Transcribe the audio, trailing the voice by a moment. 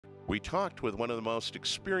We talked with one of the most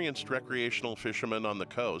experienced recreational fishermen on the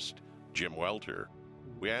coast, Jim Welter.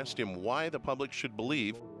 We asked him why the public should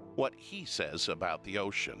believe what he says about the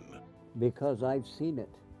ocean. Because I've seen it.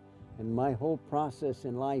 And my whole process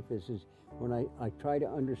in life is when I try to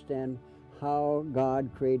understand how God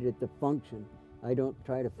created it to function. I don't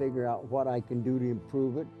try to figure out what I can do to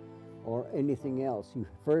improve it or anything else. You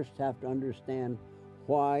first have to understand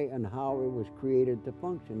why and how it was created to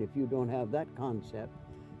function. If you don't have that concept,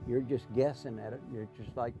 you're just guessing at it. You're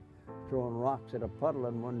just like throwing rocks at a puddle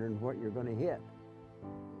and wondering what you're going to hit.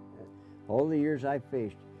 All the years I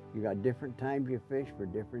fished, you got different times you fish for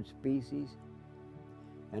different species.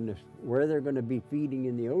 And where they're going to be feeding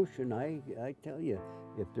in the ocean, I tell you,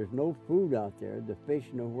 if there's no food out there, the fish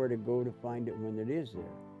know where to go to find it when it is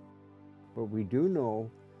there. But we do know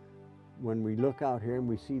when we look out here and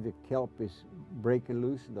we see the kelp is breaking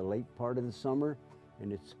loose in the late part of the summer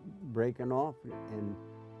and it's breaking off and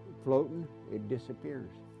floating, it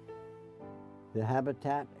disappears. The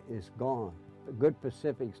habitat is gone. A good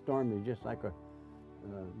Pacific storm is just like a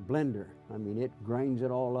blender. I mean, it grinds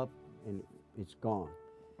it all up and it's gone.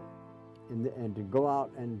 And to go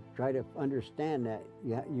out and try to understand that,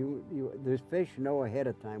 those fish know ahead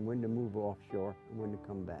of time when to move offshore and when to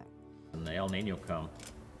come back. And the El Nino come,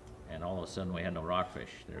 and all of a sudden we had no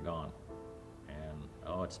rockfish. They're gone. And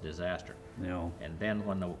oh, it's a disaster. No. And then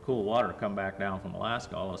when the cool water come back down from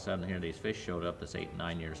Alaska, all of a sudden here these fish showed up that's 8 and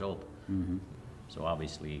 9 years old. Mm-hmm. So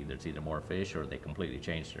obviously there's either more fish or they completely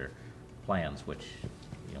changed their plans, which,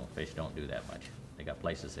 you know, fish don't do that much. They got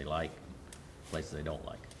places they like, places they don't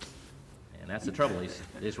like. And that's the trouble.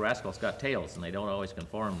 These rascals got tails, and they don't always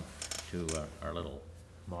conform to our little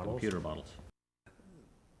computer models.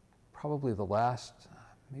 Probably the last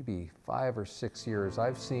maybe 5 or 6 years,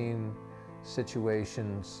 I've seen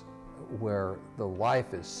situations where the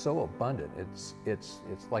life is so abundant. It's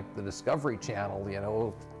like the Discovery Channel, you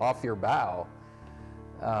know, off your bow.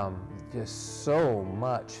 Just so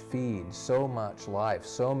much feed, so much life,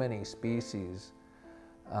 so many species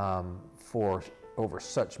for over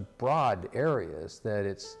such broad areas that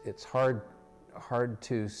it's hard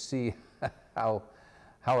to see how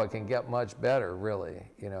it can get much better, really,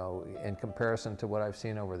 you know, in comparison to what I've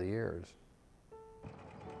seen over the years.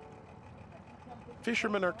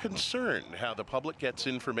 Fishermen are concerned how the public gets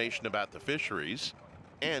information about the fisheries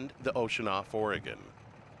and the ocean off Oregon.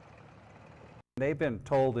 They've been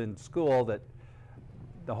told in school that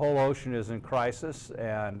the whole ocean is in crisis,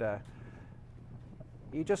 and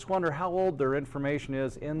you just wonder how old their information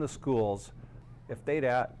is in the schools. If they'd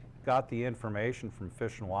got the information from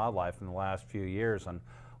Fish and Wildlife in the last few years on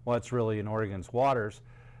what's really in Oregon's waters,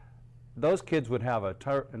 those kids would have a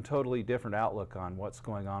totally different outlook on what's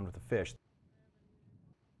going on with the fish.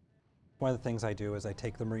 One of the things I do is I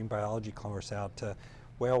take the marine biology course out to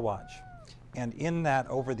whale watch. And in that,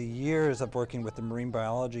 over the years of working with the marine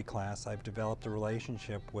biology class, I've developed a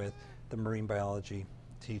relationship with the marine biology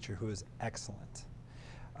teacher who is excellent.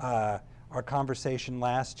 Our conversation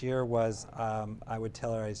last year was, I would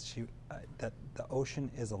tell her that the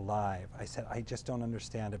ocean is alive. I said, I just don't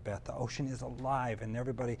understand it, Beth. The ocean is alive, and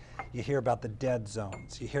everybody, you hear about the dead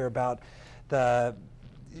zones. You hear about the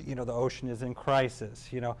ocean is in crisis,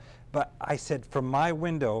 you know. But I said, from my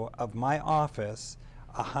window of my office,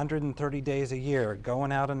 130 days a year,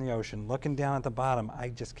 going out in the ocean, looking down at the bottom, I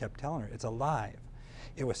just kept telling her, it's alive.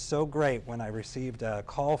 It was so great when I received a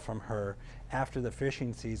call from her after the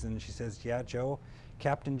fishing season. She says, yeah, Joe,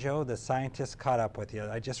 Captain Joe, the scientists caught up with you.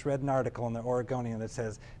 I just read an article in the Oregonian that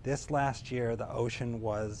says, this last year the ocean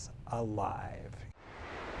was alive.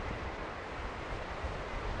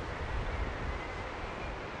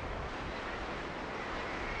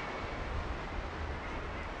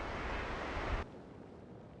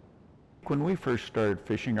 When we first started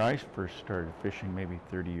fishing, I first started fishing maybe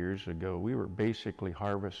 30 years ago, we were basically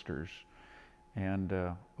harvesters, and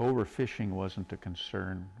overfishing wasn't a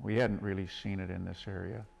concern. We hadn't really seen it in this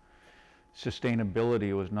area.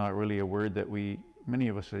 Sustainability was not really a word that many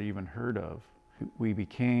of us had even heard of. We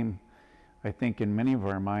became, I think, in many of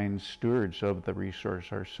our minds, stewards of the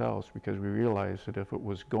resource ourselves, because we realized that if it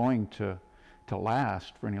was going to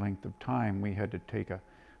last for any length of time, we had to take a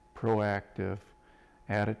proactive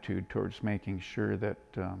attitude towards making sure that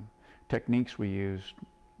techniques we used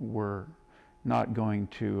were not going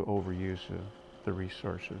to overuse the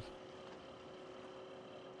resources.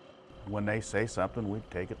 When they say something, we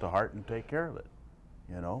take it to heart and take care of it,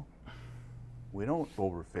 you know. We don't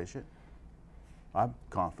overfish it. I'm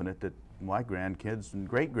confident that my grandkids and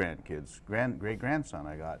great-grandkids, great-grandson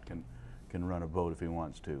I got, can run a boat if he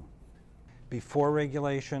wants to. Before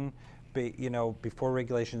regulation, you know, before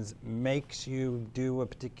regulations makes you do a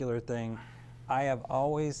particular thing, I have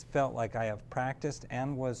always felt like I have practiced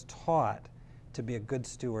and was taught to be a good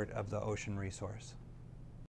steward of the ocean resource.